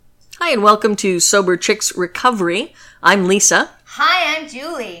Hi, and welcome to Sober Chicks Recovery. I'm Lisa. Hi, I'm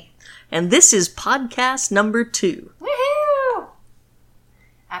Julie. And this is podcast number 2. Woohoo!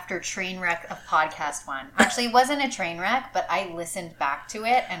 After train wreck of podcast 1. Actually, it wasn't a train wreck, but I listened back to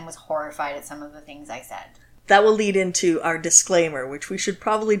it and was horrified at some of the things I said. That will lead into our disclaimer, which we should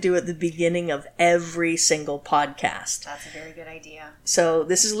probably do at the beginning of every single podcast. That's a very good idea. So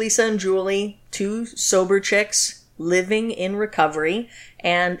this is Lisa and Julie, 2 sober chicks living in recovery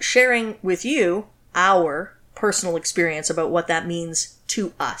and sharing with you our personal experience about what that means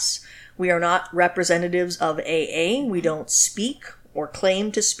to us. We are not representatives of AA. We don't speak or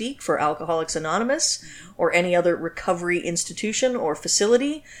claim to speak for Alcoholics Anonymous or any other recovery institution or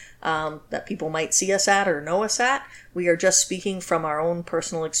facility that people might see us at or know us at. We are just speaking from our own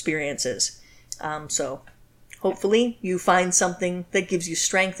personal experiences. So hopefully you find something that gives you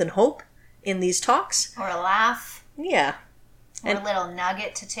strength and hope in these talks. Or a laugh. Yeah. Or a little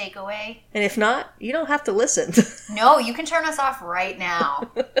nugget to take away. And if not, you don't have to listen. No, you can turn us off right now.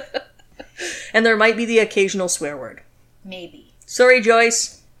 And there might be the occasional swear word. Maybe. Sorry,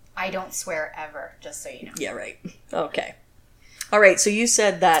 Joyce. I don't swear ever, just so you know. Yeah, right. Okay. All right, so you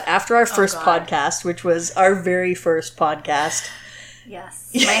said that after our first podcast, which was our very first podcast.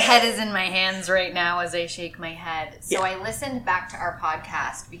 Yes. My head is in my hands right now as I shake my head. So Yeah. I listened back to our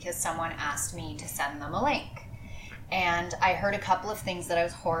podcast because someone asked me to send them a link. And I heard a couple of things that I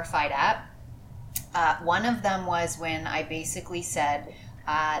was horrified at. One of them was when I basically said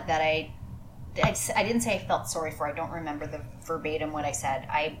that I didn't say I felt sorry for. I don't remember the verbatim what I said.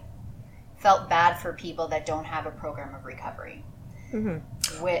 I felt bad for people that don't have a program of recovery.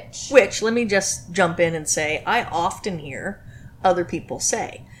 Mm-hmm. Which, let me just jump in and say, I often hear other people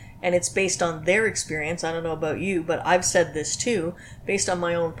say, and it's based on their experience. I don't know about you, but I've said this too, based on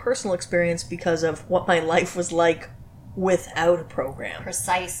my own personal experience because of what my life was like without a program.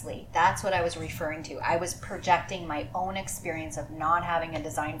 Precisely. That's what I was referring to. I was projecting my own experience of not having a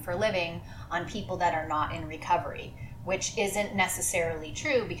design for living on people that are not in recovery, which isn't necessarily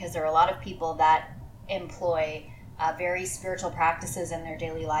true because there are a lot of people that employ very spiritual practices in their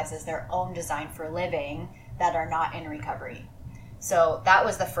daily lives as their own design for living that are not in recovery. So that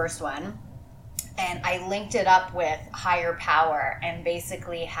was the first one. And I linked it up with higher power and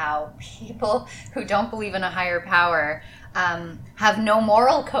basically how people who don't believe in a higher power have no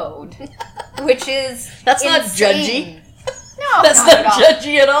moral code, which is That's insane. not judgy. No, That's not at not all.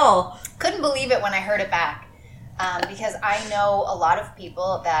 judgy at all. Couldn't believe it when I heard it back because I know a lot of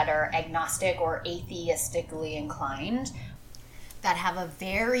people that are agnostic or atheistically inclined that have a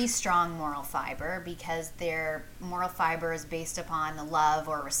very strong moral fiber because their moral fiber is based upon the love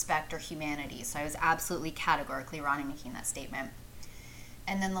or respect or humanity. So I was absolutely categorically wrong in making that statement.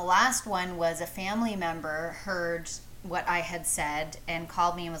 And then the last one was a family member heard what I had said and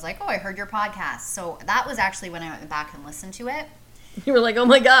called me and was like, oh, I heard your podcast. So that was actually when I went back and listened to it. You were like, oh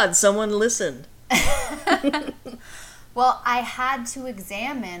my God, someone listened. Well, I had to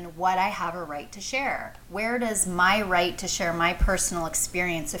examine what I have a right to share. Where does my right to share my personal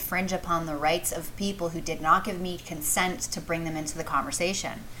experience infringe upon the rights of people who did not give me consent to bring them into the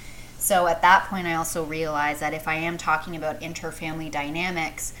conversation? So at that point, I also realized that if I am talking about interfamily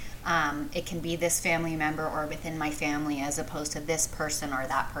dynamics, it can be this family member or within my family as opposed to this person or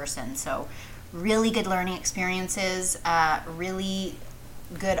that person. So really good learning experiences, really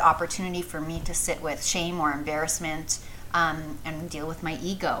good opportunity for me to sit with shame or embarrassment and deal with my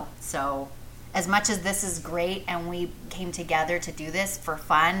ego. So as much as this is great and we came together to do this for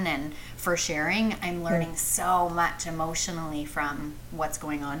fun and for sharing, I'm learning so much emotionally from what's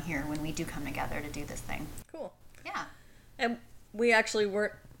going on here when we do come together to do this thing. Cool. Yeah. And we actually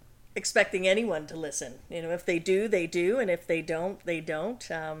weren't expecting anyone to listen. You know, if they do, they do. And if they don't, they don't.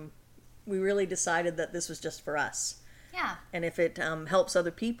 We really decided that this was just for us. Yeah. And if it helps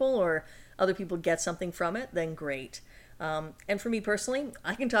other people or other people get something from it, then great. And for me personally,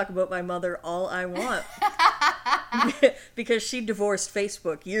 I can talk about my mother all I want. Because she divorced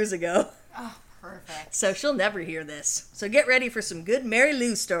Facebook years ago. Oh, perfect. So she'll never hear this. So get ready for some good Mary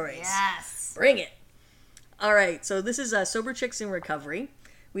Lou stories. Yes. Bring it. All right, so this is Sober Chicks in Recovery.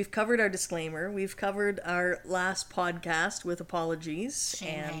 We've covered our disclaimer. We've covered our last podcast with apologies.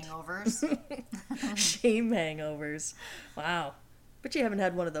 Shame hangovers. Shame hangovers. Wow. But you haven't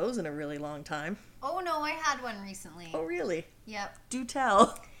had one of those in a really long time. Oh, no, I had one recently. Oh, really? Yep. Do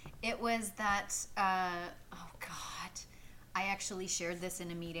tell. It was that, I actually shared this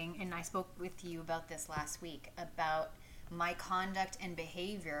in a meeting, and I spoke with you about this last week, about my conduct and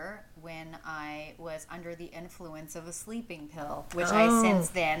behavior when I was under the influence of a sleeping pill, which I since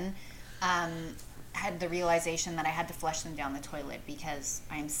then had the realization that I had to flush them down the toilet because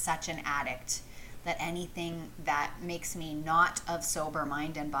I'm such an addict that anything that makes me not of sober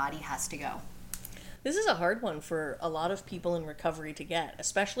mind and body has to go. This is a hard one for a lot of people in recovery to get,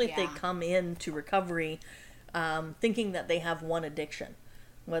 especially if they come into recovery thinking that they have one addiction,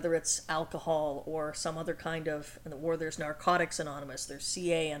 whether it's alcohol or some other kind of, or there's Narcotics Anonymous, there's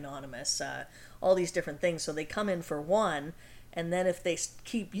CA Anonymous, all these different things. So they come in for one, and then if they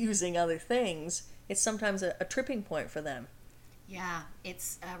keep using other things, it's sometimes a tripping point for them. Yeah,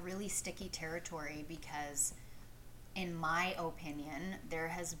 it's a really sticky territory because, in my opinion, there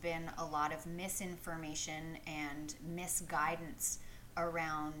has been a lot of misinformation and misguidance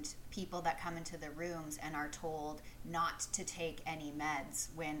around people that come into the rooms and are told not to take any meds,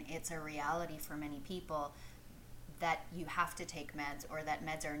 when it's a reality for many people that you have to take meds, or that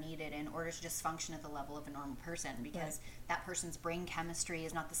meds are needed in order to just function at the level of a normal person, because that person's brain chemistry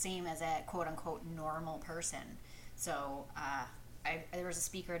is not the same as a quote-unquote normal person. So there was a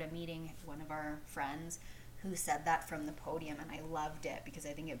speaker at a meeting, one of our friends, who said that from the podium, and I loved it because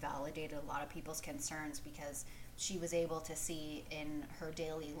I think it validated a lot of people's concerns, because she was able to see in her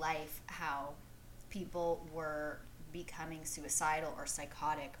daily life how people were becoming suicidal or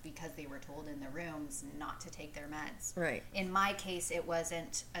psychotic because they were told in the rooms not to take their meds. Right. In my case, it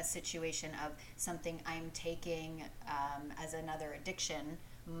wasn't a situation of something I'm taking as another addiction.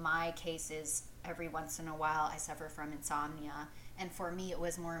 My case is every once in a while I suffer from insomnia, and for me it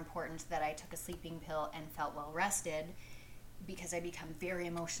was more important that I took a sleeping pill and felt well rested, because I become very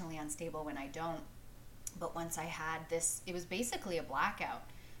emotionally unstable when I don't. But once I had this, it was basically a blackout.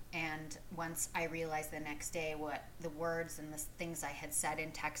 And once I realized the next day what the words and the things I had said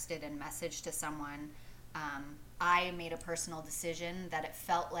and texted and messaged to someone, I made a personal decision that it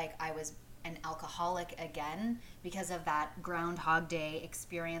felt like I was an alcoholic again, because of that Groundhog Day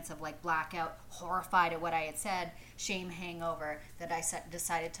experience of like blackout, horrified at what I had said, shame hangover, that I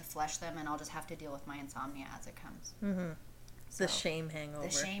decided to flush them, and I'll just have to deal with my insomnia as it comes. Mm-hmm. So, the shame hangover. The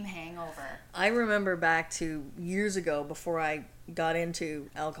shame hangover. I remember back to years ago, before I got into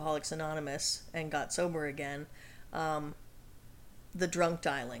Alcoholics Anonymous and got sober again, the drunk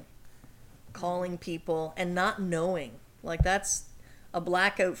dialing. Calling people and not knowing. Like, that's a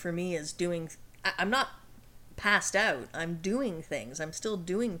blackout for me, is doing... I'm not passed out. I'm doing things. I'm still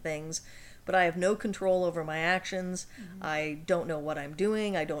doing things, but I have no control over my actions. Mm-hmm. I don't know what I'm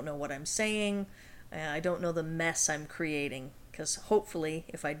doing. I don't know what I'm saying. I don't know the mess I'm creating. Because hopefully,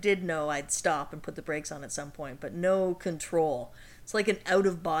 if I did know, I'd stop and put the brakes on at some point. But no control. It's like an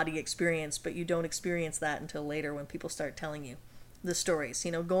out-of-body experience, but you don't experience that until later when people start telling you the stories.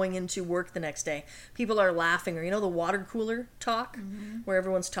 You know, going into work the next day, people are laughing, or, you know, the water cooler talk, mm-hmm. where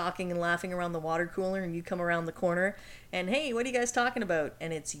everyone's talking and laughing around the water cooler, and you come around the corner, and, hey, what are you guys talking about?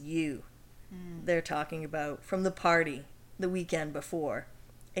 And it's you. They're talking about from the party the weekend before.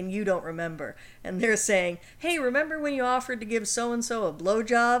 And you don't remember. And they're saying, hey, remember when you offered to give so-and-so a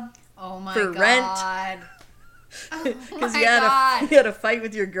blowjob for rent? Because you had a fight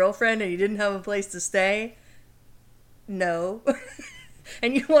with your girlfriend and you didn't have a place to stay? No.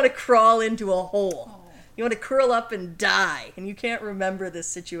 And you want to crawl into a hole. Oh. You want to curl up and die. And you can't remember this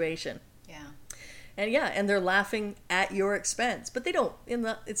situation. Yeah. And they're laughing at your expense. But they don't,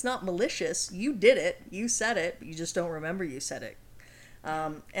 it's not malicious. You did it. You said it. But you just don't remember you said it.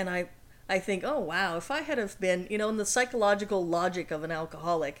 And I think, oh, wow, if I had have been, you know, in the psychological logic of an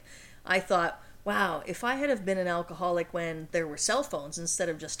alcoholic, I thought, wow, if I had have been an alcoholic when there were cell phones instead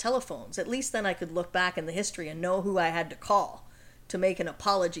of just telephones, at least then I could look back in the history and know who I had to call to make an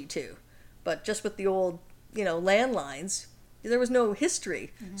apology to. But just with the old, you know, landlines, there was no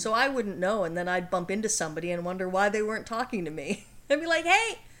history. Mm-hmm. So I wouldn't know, and then I'd bump into somebody and wonder why they weren't talking to me. I'd be like,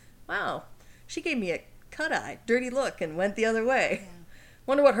 hey, wow, she gave me a cut-eye, dirty look, and went the other way. Yeah.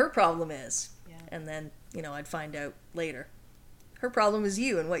 Wonder what her problem is. Yeah. And then, you know, I'd find out later. Her problem is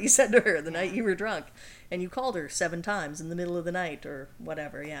you and what you said to her the night you were drunk. And you called her 7 times in the middle of the night or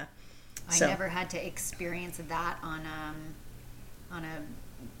whatever, yeah. I never had to experience that on a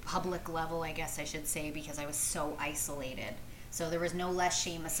public level, I guess I should say, because I was so isolated. So there was no less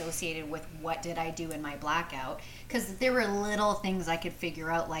shame associated with what did I do in my blackout, because there were little things I could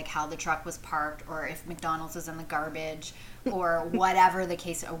figure out, like how the truck was parked, or if McDonald's was in the garbage, or whatever the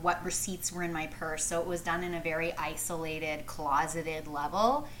case, or what receipts were in my purse. So it was done in a very isolated, closeted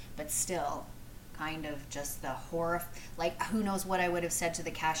level, but still kind of just the horror. Like, who knows what I would have said to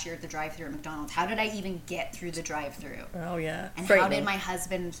the cashier at the drive-thru at McDonald's. How did I even get through the drive-thru? Oh, yeah. And how did my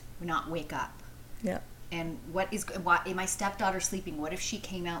husband not wake up? Yeah. And what my stepdaughter sleeping? What if she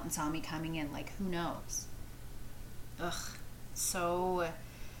came out and saw me coming in? Like, who knows? Ugh. So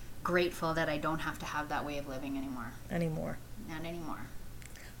grateful that I don't have to have that way of living anymore. Not anymore.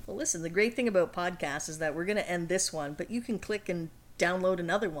 Well, listen, the great thing about podcasts is that we're going to end this one, but you can click and download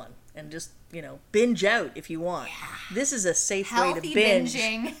another one and just, binge out if you want. Yeah. This is a safe Healthy way to binge.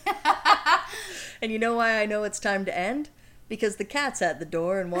 Binging. And you know why I know it's time to end? Because the cat's at the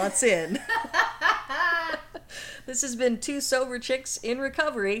door and wants in. This has been Two Sober Chicks in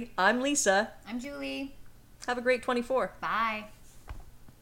Recovery. I'm Lisa. I'm Julie. Have a great 24. Bye.